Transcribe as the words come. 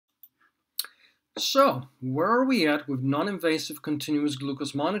So, where are we at with non-invasive continuous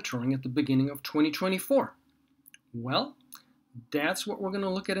glucose monitoring at the beginning of 2024? Well, that's what we're going to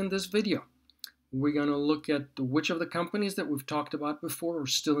look at in this video. We're going to look at which of the companies that we've talked about before are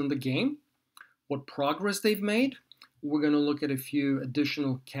still in the game, what progress they've made. We're going to look at a few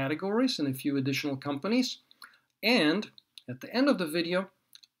additional categories and a few additional companies. And at the end of the video,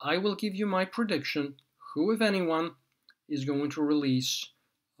 I will give you my prediction who, if anyone, is going to release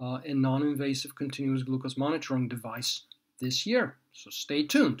a non-invasive continuous glucose monitoring device this year. So stay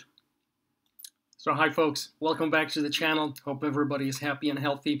tuned. So hi folks, welcome back to the channel. Hope everybody is happy and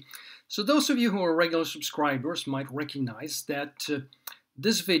healthy. So those of you who are regular subscribers might recognize that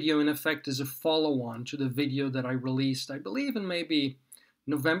this video in effect is a follow-on to the video that I released, I believe in maybe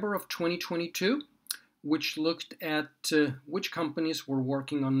November of 2022, which looked at which companies were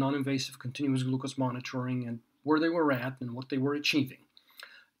working on non-invasive continuous glucose monitoring and where they were at and what they were achieving.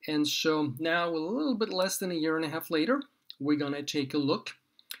 And so now, a little bit less than a year and a half later, we're going to take a look.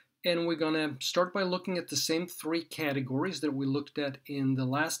 And we're going to start by looking at the same three categories that we looked at in the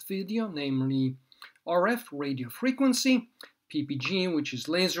last video, namely RF, radio frequency, PPG, which is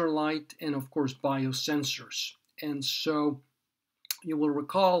laser light, and of course biosensors. And so you will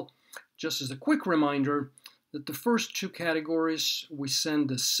recall, just as a quick reminder, that the first two categories, we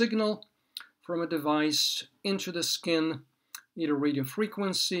send a signal from a device into the skin, either radio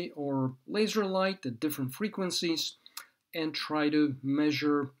frequency or laser light at different frequencies, and try to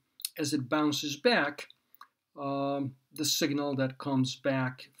measure as it bounces back the signal that comes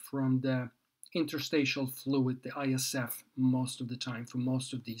back from the interstitial fluid, the ISF, most of the time for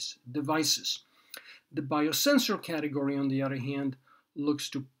most of these devices. The biosensor category, on the other hand, looks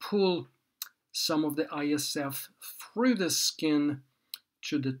to pull some of the ISF through the skin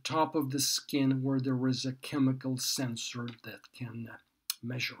to the top of the skin where there is a chemical sensor that can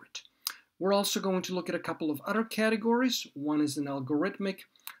measure it. We're also going to look at a couple of other categories. One is an algorithmic,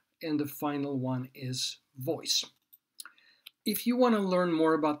 and the final one is voice. If you want to learn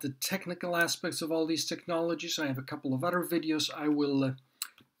more about the technical aspects of all these technologies, I have a couple of other videos. I will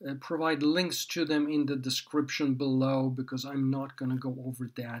provide links to them in the description below, because I'm not going to go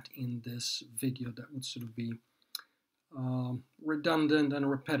over that in this video. That would sort of be redundant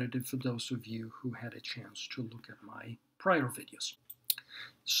and repetitive for those of you who had a chance to look at my prior videos.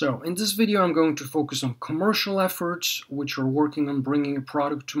 So in this video, I'm going to focus on commercial efforts which are working on bringing a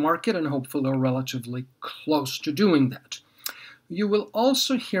product to market and hopefully are relatively close to doing that. You will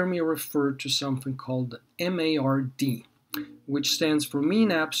also hear me refer to something called MARD, which stands for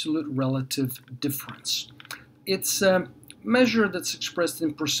mean absolute relative difference. It's a measure that's expressed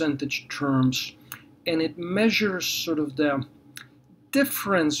in percentage terms, and it measures sort of the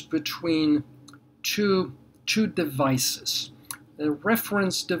difference between two devices. A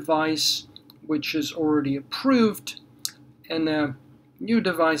reference device, which is already approved, and a new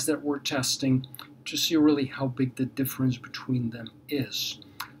device that we're testing to see really how big the difference between them is.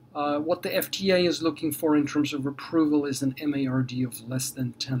 What the FDA is looking for in terms of approval is an MARD of less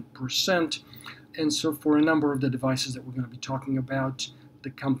than 10%. And so for a number of the devices that we're going to be talking about, the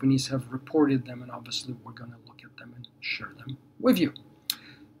companies have reported them, and obviously we're going to look at them and share them with you.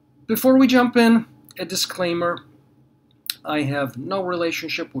 Before we jump in, a disclaimer. I have no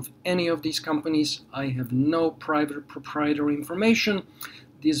relationship with any of these companies. I have no private proprietary information.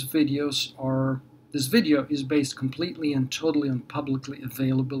 This video is based completely and totally on publicly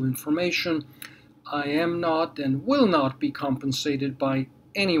available information. I am not and will not be compensated by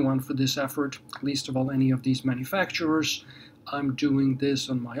anyone for this effort, least of all any of these manufacturers. I'm doing this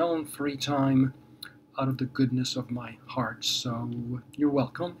on my own free time out of the goodness of my heart. So you're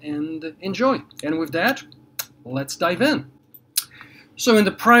welcome and enjoy. And with that, let's dive in. So in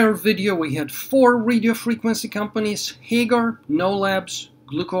the prior video, we had 4 radio frequency companies: Hagar, No Labs,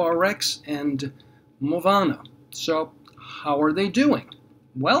 GlucoRx, and Movana. So how are they doing?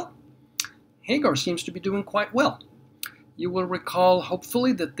 Well, Hagar seems to be doing quite well. You will recall,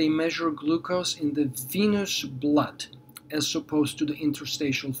 hopefully, that they measure glucose in the venous blood as opposed to the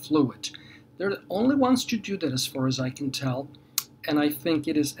interstitial fluid. They're the only ones to do that as far as I can tell, and I think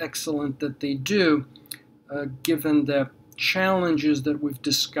it is excellent that they do, given the challenges that we've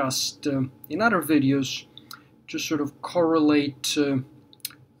discussed in other videos to sort of correlate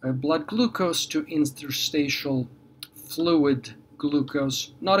blood glucose to interstitial fluid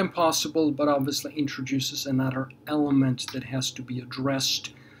glucose. Not impossible, but obviously introduces another element that has to be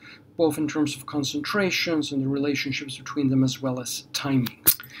addressed, both in terms of concentrations and the relationships between them, as well as timing.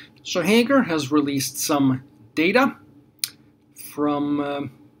 So Hagar has released some data from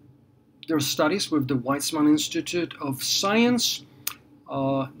their studies with the Weizmann Institute of Science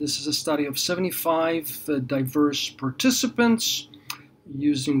This is a study of 75 diverse participants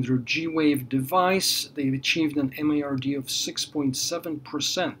using their G-Wave device. They've achieved an MARD of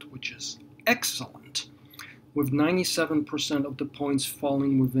 6.7%, which is excellent, with 97% of the points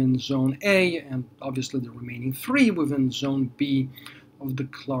falling within Zone A, and obviously the remaining 3 within Zone B of the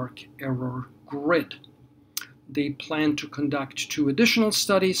Clark error grid. They plan to conduct 2 additional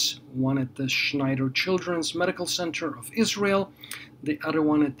studies, one at the Schneider Children's Medical Center of Israel, the other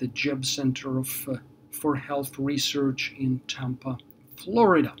one at the Jeb Center for Health Research in Tampa,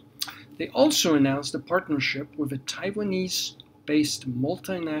 Florida. They also announced a partnership with a Taiwanese-based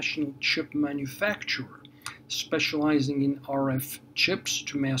multinational chip manufacturer specializing in RF chips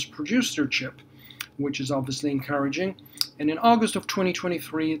to mass produce their chip, which is obviously encouraging. And in August of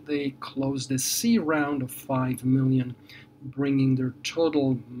 2023, they closed a C round of $5 million, bringing their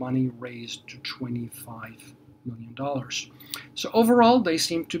total money raised to $25 million. So overall, they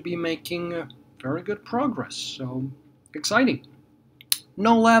seem to be making very good progress. So exciting.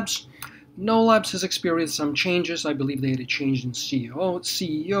 No Labs has experienced some changes. I believe they had a change in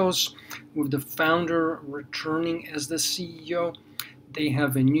CEOs, with the founder returning as the CEO. They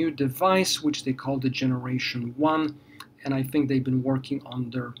have a new device, which they call the Generation 1, and I think they've been working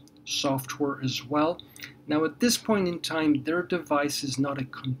on their software as well. Now, at this point in time, their device is not a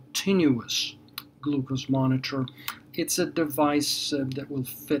continuous glucose monitor. It's a device that will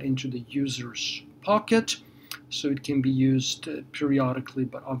fit into the user's pocket, so it can be used periodically,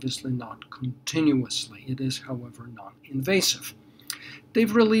 but obviously not continuously. It is, however, non-invasive.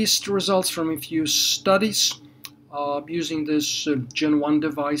 They've released results from a few studies using this Gen 1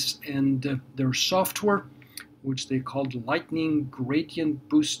 device and their software, which they called Lightning Gradient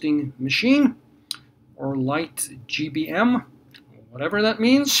Boosting Machine, or ni-cgm, whatever that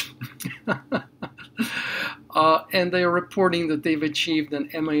means. And they are reporting that they've achieved an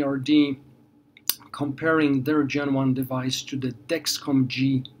MARD comparing their Gen 1 device to the Dexcom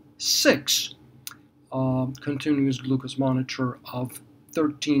G6 continuous glucose monitor of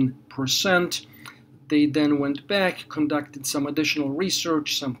 13%. They then went back, conducted some additional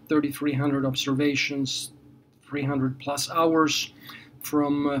research, some 3,300 observations, 300 plus hours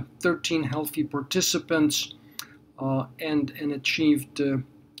from 13 healthy participants, and achieved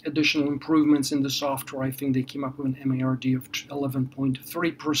additional improvements in the software. I think they came up with an MARD of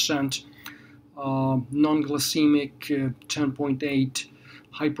 11.3%, non-glycemic 10.8%,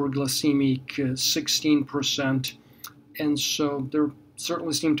 hyperglycemic 16%, and so they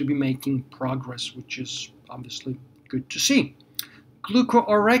certainly seem to be making progress, which is obviously good to see.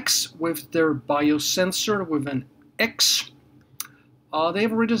 GlucoRx, with their biosensor with an X,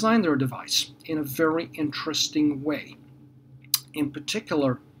 they've redesigned their device in a very interesting way. In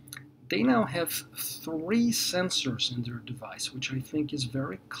particular, they now have 3 sensors in their device, which I think is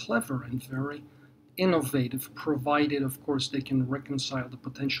very clever and very innovative, provided, of course, they can reconcile the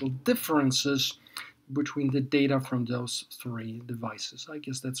potential differences between the data from those 3 devices. I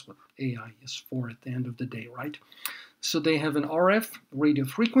guess that's what AI is for at the end of the day, right? So they have an RF radio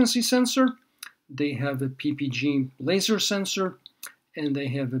frequency sensor, they have a PPG laser sensor, and they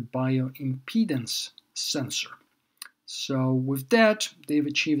have a bioimpedance sensor. So with that, they've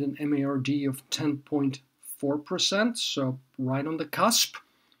achieved an MARD of 10.4%, so right on the cusp.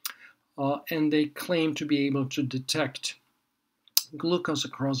 And they claim to be able to detect glucose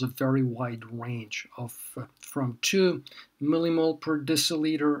across a very wide range of from 2 millimole per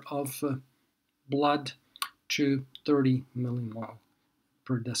deciliter of blood to 30 millimole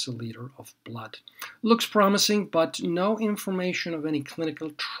per deciliter of blood. Looks promising, but no information of any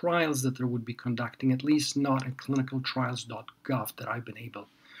clinical trials that they would be conducting, at least not at clinicaltrials.gov that I've been able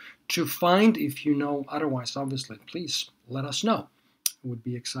to find. If you know otherwise, obviously, please let us know. I would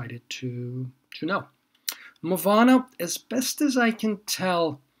be excited to know. Movana, as best as I can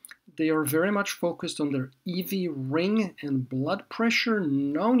tell, they are very much focused on their EV ring and blood pressure.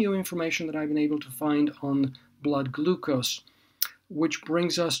 No new information that I've been able to find on blood glucose, which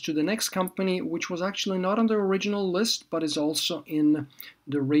brings us to the next company, which was actually not on the original list, but is also in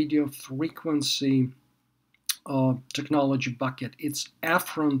the radio frequency technology bucket. It's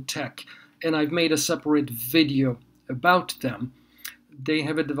Afron-Tech, and I've made a separate video about them. They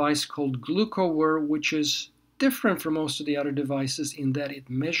have a device called GlucoWare, which is different from most of the other devices in that it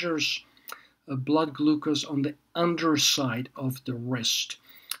measures blood glucose on the underside of the wrist.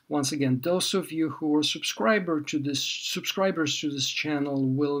 Once again, those of you who are subscribers to this channel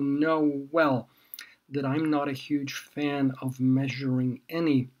will know well that I'm not a huge fan of measuring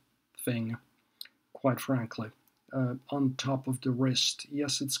anything, quite frankly. on top of the wrist.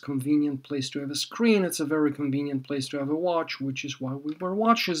 Yes, it's a convenient place to have a screen. It's a very convenient place to have a watch, which is why we wear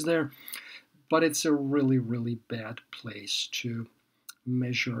watches there. But it's a really, really bad place to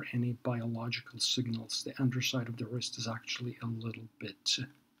measure any biological signals. The underside of the wrist is actually a little bit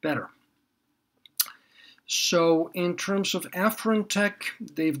better. So in terms of afferent tech,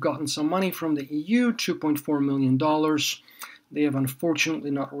 they've gotten some money from the EU, $2.4 million. They have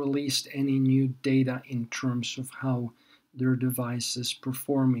unfortunately not released any new data in terms of how their device is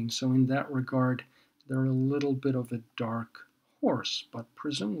performing. So in that regard, they're a little bit of a dark horse, but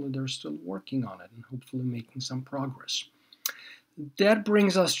presumably they're still working on it and hopefully making some progress. That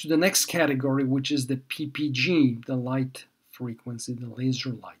brings us to the next category, which is the PPG, the light frequency, the laser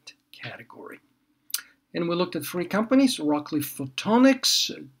light category. And we looked at 3 companies: Rockley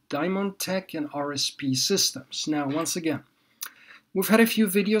Photonics, Diamond Tech, and RSP Systems. Now, once again, we've had a few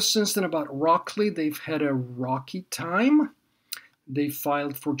videos since then about Rockley. They've had a rocky time. They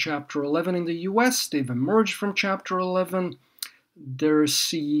filed for Chapter 11 in the US. They've emerged from Chapter 11. Their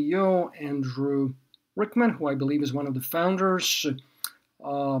CEO, Andrew Rickman, who I believe is one of the founders,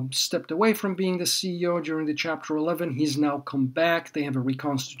 stepped away from being the CEO during the Chapter 11. He's now come back. They have a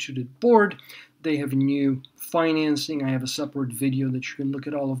reconstituted board. They have new financing. I have a separate video that you can look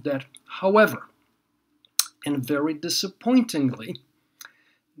at all of that. However, and very disappointingly,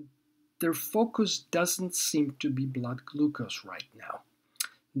 their focus doesn't seem to be blood glucose right now.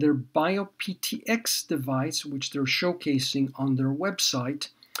 Their BioPTX device, which they're showcasing on their website,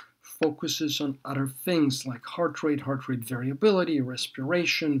 focuses on other things like heart rate variability,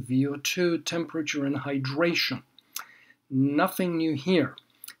 respiration, VO2, temperature, and hydration. Nothing new here.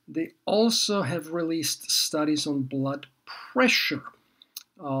 They also have released studies on blood pressure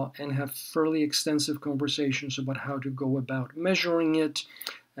and have fairly extensive conversations about how to go about measuring it.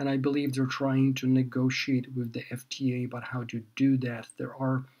 And I believe they're trying to negotiate with the FDA about how to do that. There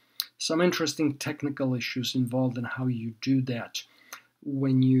are some interesting technical issues involved in how you do that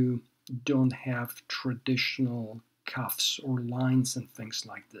when you don't have traditional cuffs or lines and things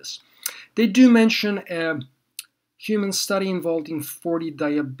like this. They do mention a human study involving 40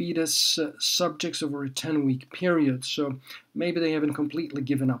 diabetes subjects over a 10-week period. So maybe they haven't completely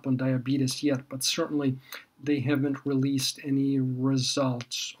given up on diabetes yet, but certainly they haven't released any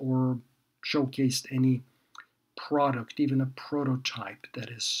results or showcased any product, even a prototype that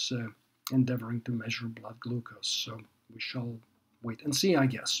is endeavoring to measure blood glucose. So we shall wait and see, I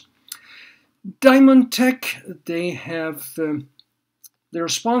guess. Diamond Tech, they're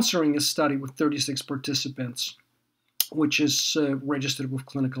sponsoring a study with 36 participants, which is registered with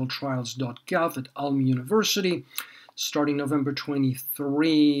clinicaltrials.gov at Ulm University, starting November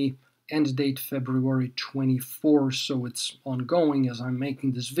 23, end date February 24, so it's ongoing as I'm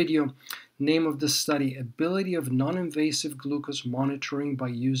making this video. Name of the study: Ability of Non-Invasive Glucose Monitoring by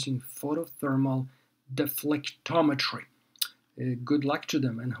Using Photothermal Deflectometry. Good luck to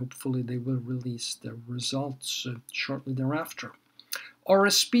them, and hopefully they will release their results shortly thereafter.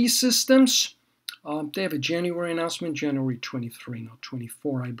 RSP Systems, they have a January announcement, January 23, not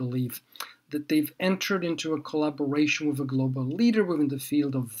 24, I believe, that they've entered into a collaboration with a global leader within the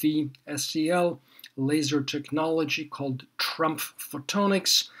field of VSEL, laser technology, called Trump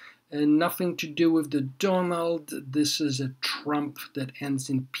Photonics. Nothing to do with the Donald. This is a Trump that ends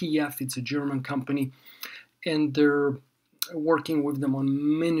in PF. It's a German company, and they're working with them on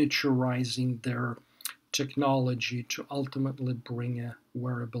miniaturizing their technology to ultimately bring a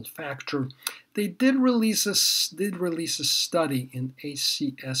wearable factor. They did release a study in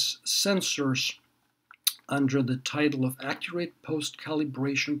ACS Sensors under the title of Accurate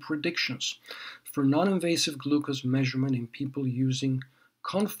Post-Calibration Predictions for Non-Invasive Glucose Measurement in People Using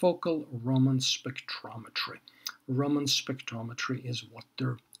Confocal Raman Spectrometry. Raman spectrometry is what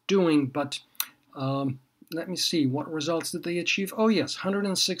they're doing, but let me see, what results did they achieve? Oh yes,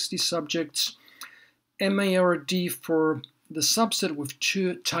 160 subjects. MARD for the subset with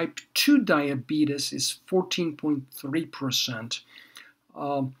type 2 diabetes is 14.3%.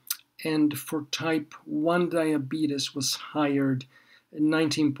 And for type 1 diabetes was higher,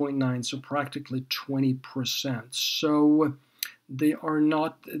 19.9%, so practically 20%. So they are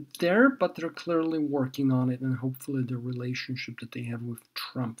not there, but they're clearly working on it, and hopefully the relationship that they have with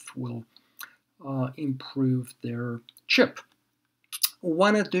Trump will improve their chip.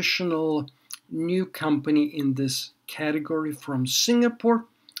 One additional new company in this category from Singapore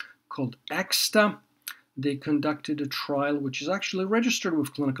called AXTA. They conducted a trial which is actually registered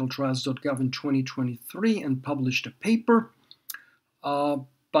with clinicaltrials.gov in 2023 and published a paper,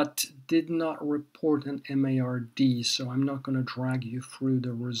 but did not report an MARD, so I'm not going to drag you through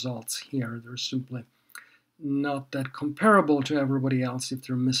the results here. They're simply not that comparable to everybody else if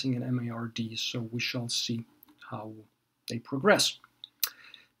they're missing an MARD, so we shall see how they progress.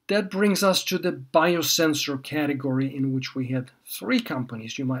 That brings us to the biosensor category, in which we had 3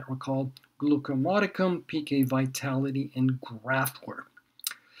 companies, you might recall: Glucomoticum, PK Vitality, and Graftware.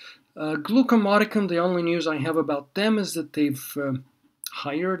 Glucomoticum, the only news I have about them is that they've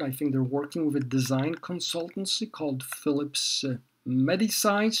hired, I think they're working with a design consultancy called Philips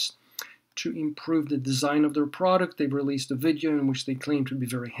Medisize to improve the design of their product. They've released a video in which they claim to be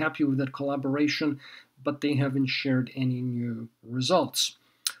very happy with that collaboration, but they haven't shared any new results.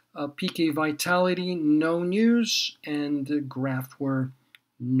 PK Vitality, no news, and Graftware,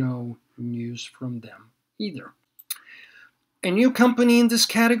 no news from them either. A new company in this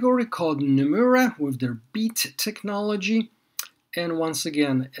category called Nomura with their Beat technology. And once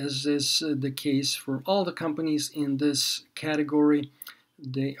again, as is the case for all the companies in this category,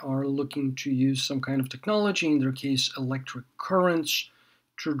 they are looking to use some kind of technology, in their case electric currents,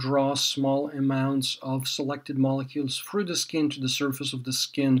 to draw small amounts of selected molecules through the skin to the surface of the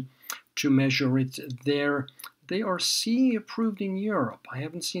skin to measure it there. They are CE approved in Europe. I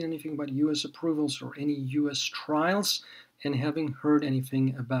haven't seen anything about US approvals or any US trials, and haven't heard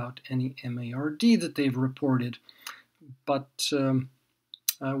anything about any MARD that they've reported. But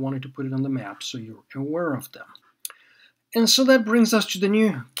I wanted to put it on the map so you're aware of them. And so that brings us to the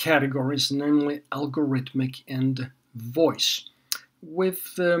new categories, namely algorithmic and voice.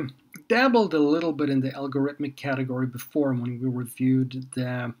 We've dabbled a little bit in the algorithmic category before when we reviewed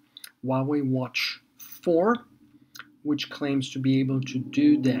the Huawei Watch 4, which claims to be able to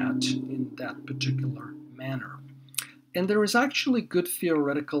do that in that particular manner. And there is actually good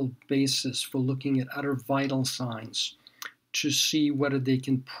theoretical basis for looking at other vital signs to see whether they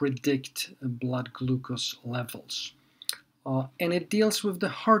can predict blood glucose levels. And it deals with the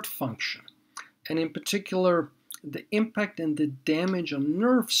heart function, and in particular the impact and the damage on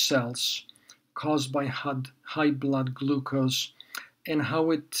nerve cells caused by high blood glucose, and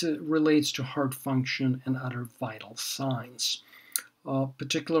how it relates to heart function and other vital signs.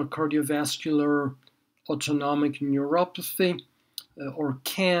 Particular cardiovascular autonomic neuropathy, or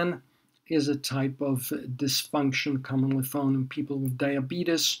CAN, is a type of dysfunction commonly found in people with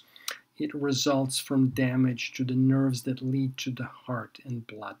diabetes. It results from damage to the nerves that lead to the heart and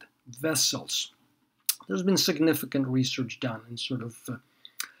blood vessels. There's been significant research done in sort of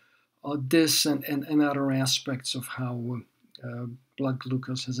this and other aspects of how blood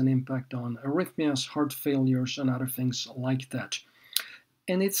glucose has an impact on arrhythmias, heart failures, and other things like that.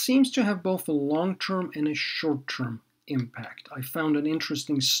 And it seems to have both a long-term and a short-term impact. I found an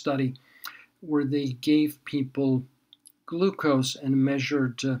interesting study where they gave people glucose and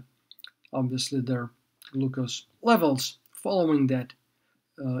measured, obviously, their glucose levels following that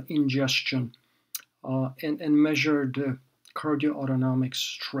ingestion, and measured cardioautonomic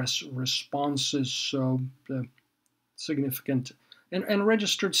stress responses, so significant, and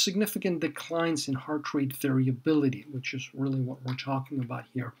registered significant declines in heart rate variability, which is really what we're talking about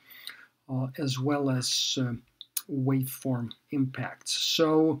here, as well as waveform impacts.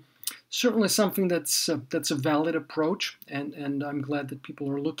 So certainly something that's a valid approach, and I'm glad that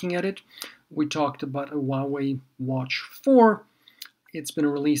people are looking at it. We talked about a Huawei Watch 4. It's been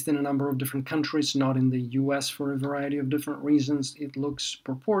released in a number of different countries, not in the US for a variety of different reasons. It looks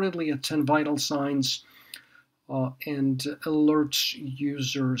purportedly at 10 vital signs and alerts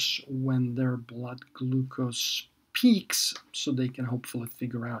users when their blood glucose peaks, so they can hopefully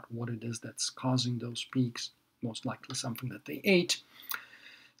figure out what it is that's causing those peaks, most likely something that they ate.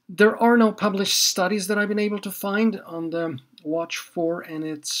 There are no published studies that I've been able to find on the Watch 4 and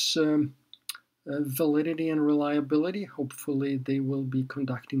its validity and reliability. Hopefully they will be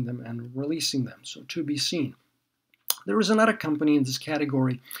conducting them and releasing them, so to be seen. There is another company in this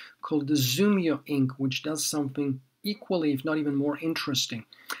category called the Zoomio Inc., which does something equally, if not even more interesting.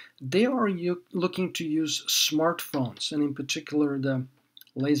 They are looking to use smartphones, and in particular the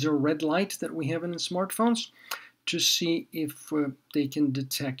laser red light that we have in smartphones, to see if they can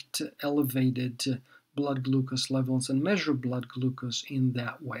detect elevated blood glucose levels and measure blood glucose in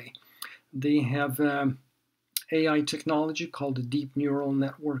that way. They have AI technology called the Deep Neural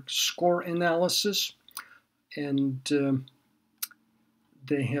Network Score Analysis, and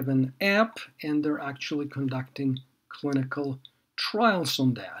they have an app, and they're actually conducting clinical trials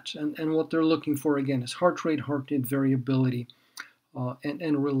on that. And what they're looking for, again, is heart rate variability,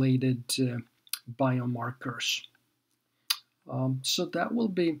 and related biomarkers. So that will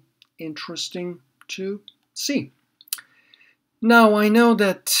be interesting to see. Now, I know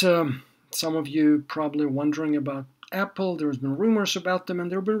that some of you probably are wondering about Apple, there's been rumors about them, and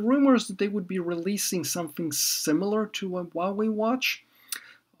there have been rumors that they would be releasing something similar to a Huawei watch.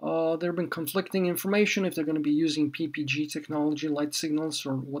 There have been conflicting information if they're going to be using PPG technology, light signals,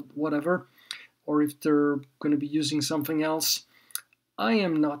 or whatever, or if they're going to be using something else. I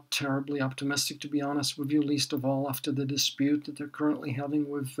am not terribly optimistic, to be honest with you, least of all after the dispute that they're currently having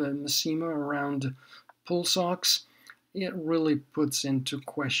with Masima around pull socks. It really puts into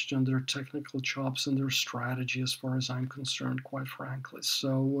question their technical chops and their strategy as far as I'm concerned, quite frankly.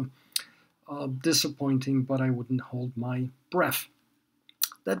 So disappointing, but I wouldn't hold my breath.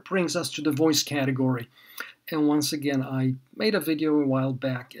 That brings us to the voice category. And once again, I made a video a while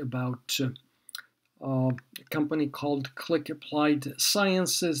back about a company called Click Applied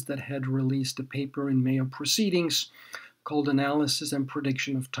Sciences that had released a paper in Mayo Proceedings called Analysis and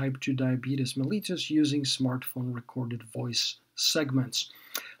Prediction of Type 2 Diabetes Mellitus using smartphone recorded voice segments.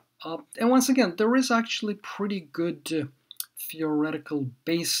 And once again, there is actually pretty good theoretical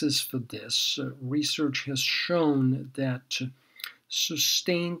basis for this. Research has shown that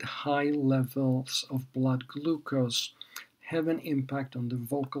sustained high levels of blood glucose have an impact on the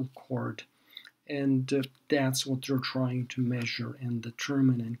vocal cord, and that's what they're trying to measure and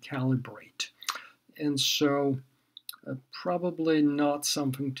determine and calibrate. And so probably not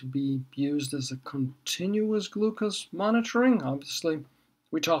something to be used as a continuous glucose monitoring. Obviously,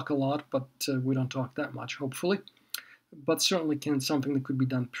 we talk a lot, but we don't talk that much, hopefully. But certainly something that could be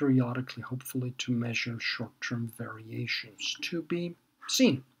done periodically, hopefully, to measure short-term variations to be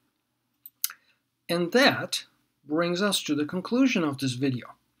seen. And that brings us to the conclusion of this video.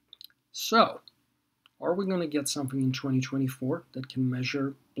 So, are we going to get something in 2024 that can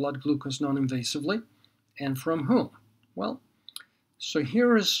measure blood glucose non-invasively, and from whom? Well, so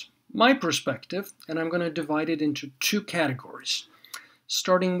here is my perspective, and I'm going to divide it into two categories,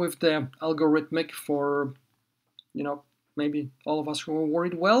 starting with the algorithmic for maybe all of us who are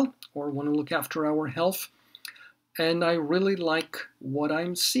worried well or want to look after our health. And I really like what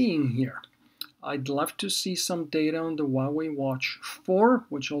I'm seeing here. I'd love to see some data on the Huawei Watch 4,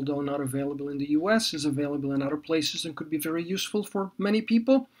 which although not available in the US, is available in other places and could be very useful for many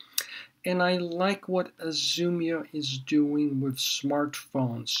people. And I like what Azumia is doing with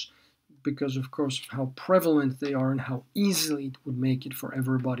smartphones because, of course, of how prevalent they are and how easily it would make it for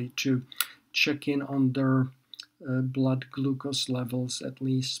everybody to check in on their blood glucose levels, at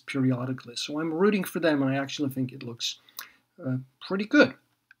least periodically. So I'm rooting for them, and I actually think it looks pretty good.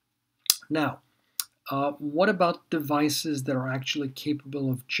 Now, what about devices that are actually capable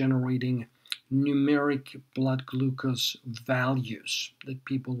of generating numeric blood glucose values that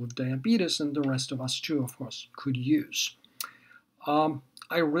people with diabetes and the rest of us too, of course, could use?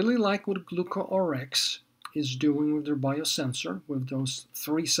 I really like what GlucoRx is doing with their biosensor, with those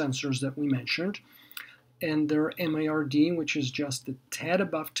 3 sensors that we mentioned. And their MARD, which is just a tad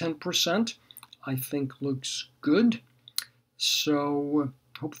above 10%, I think looks good. So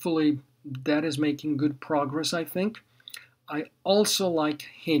hopefully that is making good progress, I think. I also like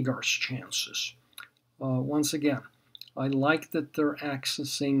Hagar's chances. Once again, I like that they're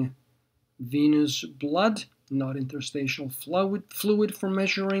accessing venous blood, not interstitial fluid for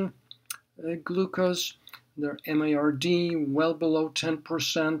measuring glucose. Their MARD well below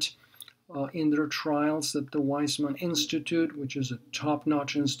 10%. In their trials at the Weizmann Institute, which is a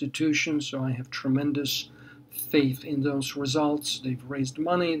top-notch institution, so I have tremendous faith in those results. They've raised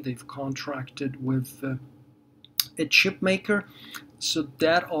money, they've contracted with a chip maker, so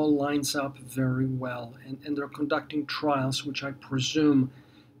that all lines up very well. And they're conducting trials, which I presume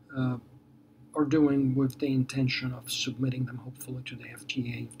are doing with the intention of submitting them, hopefully, to the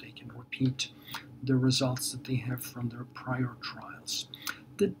FDA if they can repeat the results that they have from their prior trials.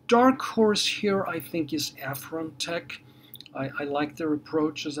 The dark horse here, I think, is Afrontech. I like their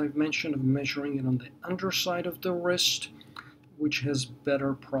approach, as I've mentioned, of measuring it on the underside of the wrist, which has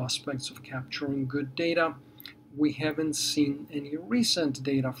better prospects of capturing good data. We haven't seen any recent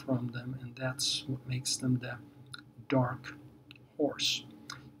data from them, and that's what makes them the dark horse.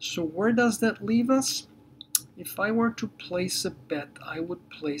 So where does that leave us? If I were to place a bet, I would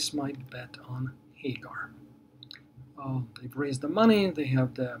place my bet on Hagar. They've raised the money, they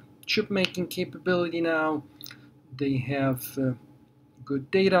have the chip-making capability now, they have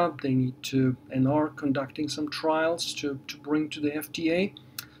good data, they need to and are conducting some trials to bring to the FDA.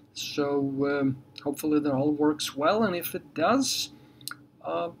 So hopefully that all works well, and if it does,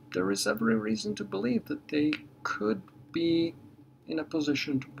 there is every reason to believe that they could be in a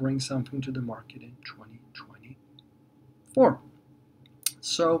position to bring something to the market in 2024.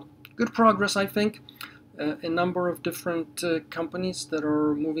 So good progress, I think. a number of different companies that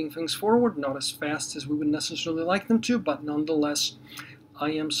are moving things forward, not as fast as we would necessarily like them to, but nonetheless,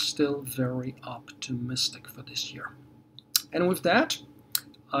 I am still very optimistic for this year. And with that,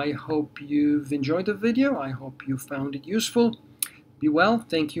 I hope you've enjoyed the video. I hope you found it useful. Be well.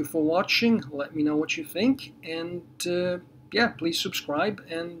 Thank you for watching. Let me know what you think. And yeah, please subscribe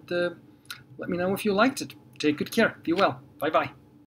and let me know if you liked it. Take good care. Be well. Bye-bye.